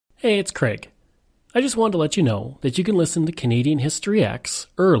Hey, it's Craig. I just wanted to let you know that you can listen to Canadian History X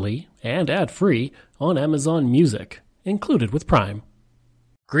early and ad-free on Amazon Music, included with Prime.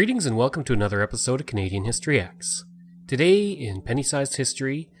 Greetings and welcome to another episode of Canadian History X. Today, in Penny-Sized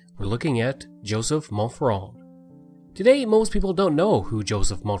History, we're looking at Joseph Montferrand. Today, most people don't know who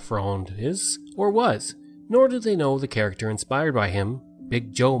Joseph Montferrand is, or was, nor do they know the character inspired by him,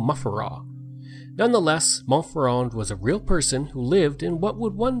 Big Joe Mufferaw. Nonetheless, Montferrand was a real person who lived in what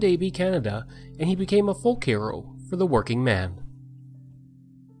would one day be Canada, and he became a folk hero for the working man.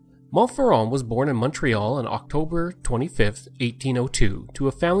 Montferrand was born in Montreal on October 25, 1802, to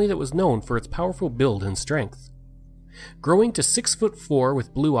a family that was known for its powerful build and strength. Growing to 6'4"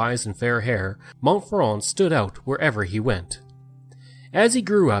 with blue eyes and fair hair, Montferrand stood out wherever he went. As he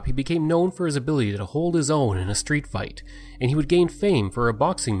grew up, he became known for his ability to hold his own in a street fight, and he would gain fame for a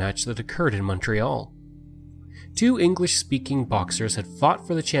boxing match that occurred in Montreal. Two English-speaking boxers had fought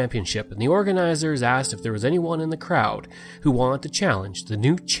for the championship, and the organizers asked if there was anyone in the crowd who wanted to challenge the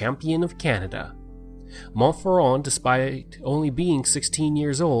new champion of Canada. Montferrand, despite only being 16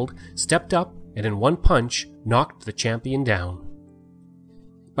 years old, stepped up and in one punch knocked the champion down.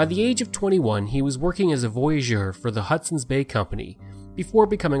 By the age of 21, he was working as a voyageur for the Hudson's Bay Company, before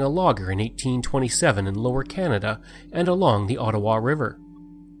becoming a logger in 1827 in Lower Canada and along the Ottawa River.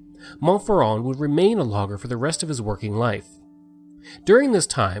 Montferrand would remain a logger for the rest of his working life. During this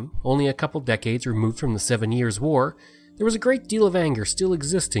time, only a couple decades removed from the 7 Years' War, there was a great deal of anger still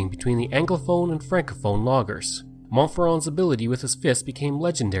existing between the Anglophone and Francophone loggers. Montferrand's ability with his fists became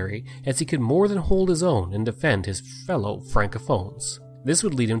legendary as he could more than hold his own and defend his fellow Francophones. This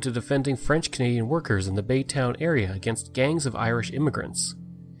would lead him to defending French-Canadian workers in the Baytown area against gangs of Irish immigrants.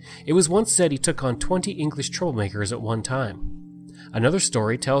 It was once said he took on 20 English troublemakers at one time. Another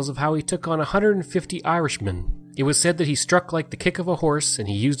story tells of how he took on 150 Irishmen. It was said that he struck like the kick of a horse and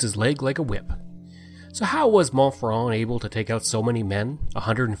he used his leg like a whip. So how was Montferrand able to take out so many men,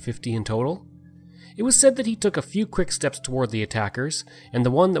 150 in total? It was said that he took a few quick steps toward the attackers, and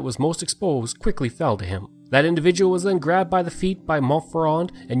the one that was most exposed quickly fell to him. That individual was then grabbed by the feet by Montferrand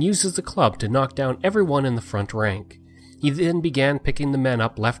and used as a club to knock down everyone in the front rank. He then began picking the men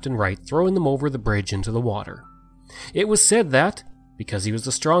up left and right, throwing them over the bridge into the water. It was said that, because he was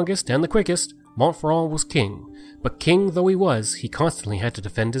the strongest and the quickest, Montferrand was king, but king though he was, he constantly had to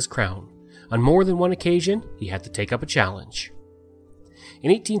defend his crown. On more than one occasion, he had to take up a challenge. In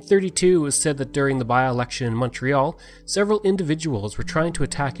 1832, it was said that during the by-election in Montreal, several individuals were trying to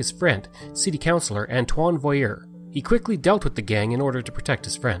attack his friend, city councillor Antoine Voyer. He quickly dealt with the gang in order to protect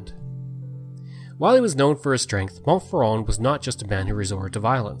his friend. While he was known for his strength, Montferrand was not just a man who resorted to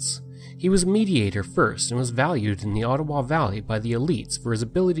violence. He was a mediator first and was valued in the Ottawa Valley by the elites for his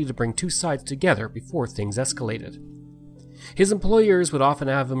ability to bring two sides together before things escalated. His employers would often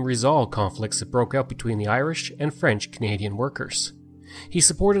have him resolve conflicts that broke out between the Irish and French Canadian workers. He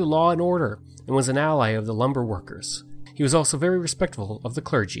supported law and order and was an ally of the lumber workers. He was also very respectful of the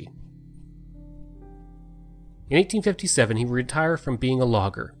clergy. In 1857, he retired from being a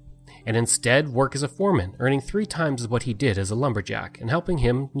logger and instead worked as a foreman, earning 3 times what he did as a lumberjack and helping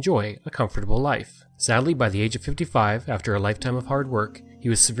him enjoy a comfortable life. Sadly, by the age of 55, after a lifetime of hard work, he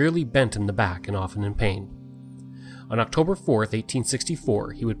was severely bent in the back and often in pain. On October 4,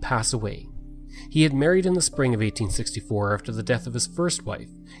 1864, he would pass away. He had married in the spring of 1864 after the death of his first wife,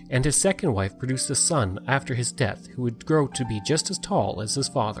 and his second wife produced a son after his death who would grow to be just as tall as his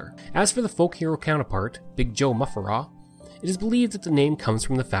father. As for the folk hero counterpart, Big Joe Mufferaw, it is believed that the name comes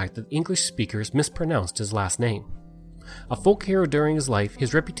from the fact that English speakers mispronounced his last name. A folk hero during his life,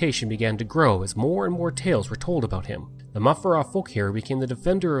 his reputation began to grow as more and more tales were told about him. The Mufferaw folk hero became the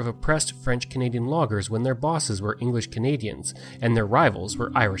defender of oppressed French-Canadian loggers when their bosses were English Canadians and their rivals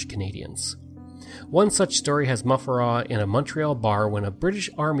were Irish Canadians. One such story has Mufferaw in a Montreal bar when a British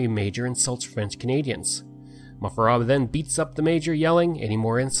Army major insults French Canadians. Mufferaw then beats up the major, yelling, "Any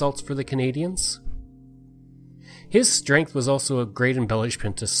more insults for the Canadians?" His strength was also a great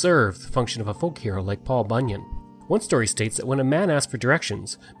embellishment to serve the function of a folk hero like Paul Bunyan. One story states that when a man asked for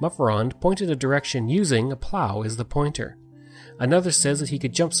directions, Mufferaw pointed a direction using a plow as the pointer. Another says that he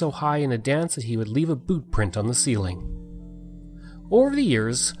could jump so high in a dance that he would leave a boot print on the ceiling. Over the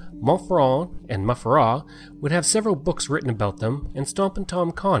years, Montferrand and Mufferaw would have several books written about them, and Stompin'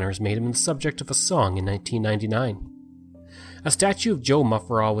 Tom Connors made him the subject of a song in 1999. A statue of Joe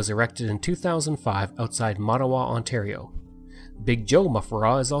Mufferaw was erected in 2005 outside Ottawa, Ontario. Big Joe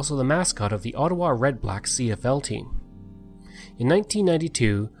Mufferaw is also the mascot of the Ottawa Red Black CFL team. In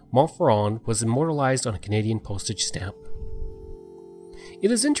 1992, Montferrand was immortalized on a Canadian postage stamp.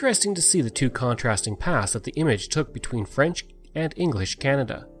 It is interesting to see the two contrasting paths that the image took between French and English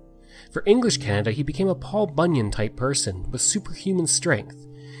Canada. For English Canada, he became a Paul Bunyan-type person with superhuman strength.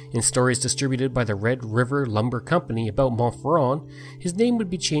 In stories distributed by the Red River Lumber Company about Montferrand, his name would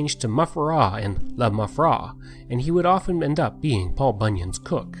be changed to Muffera and La Muffra, and he would often end up being Paul Bunyan's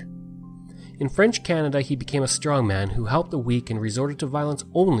cook. In French Canada, he became a strongman who helped the weak and resorted to violence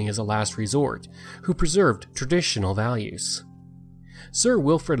only as a last resort, who preserved traditional values. Sir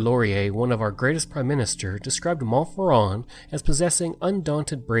Wilfrid Laurier, one of our greatest Prime Minister, described Montferrand as possessing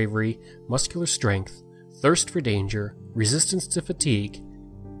undaunted bravery, muscular strength, thirst for danger, resistance to fatigue,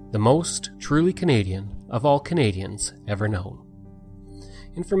 the most truly Canadian of all Canadians ever known.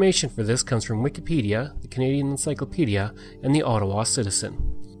 Information for this comes from Wikipedia, the Canadian Encyclopedia, and the Ottawa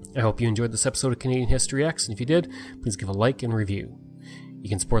Citizen. I hope you enjoyed this episode of Canadian History X, and if you did, please give a like and review. You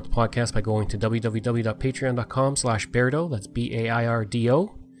can support the podcast by going to www.patreon.com/Bairdo, that's BAIRDO,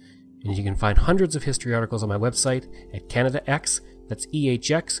 and you can find hundreds of history articles on my website at CanadaX, that's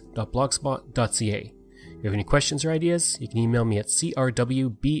ehx.blogspot.ca. If you have any questions or ideas, you can email me at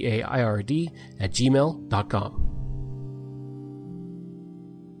crwbaird@gmail.com.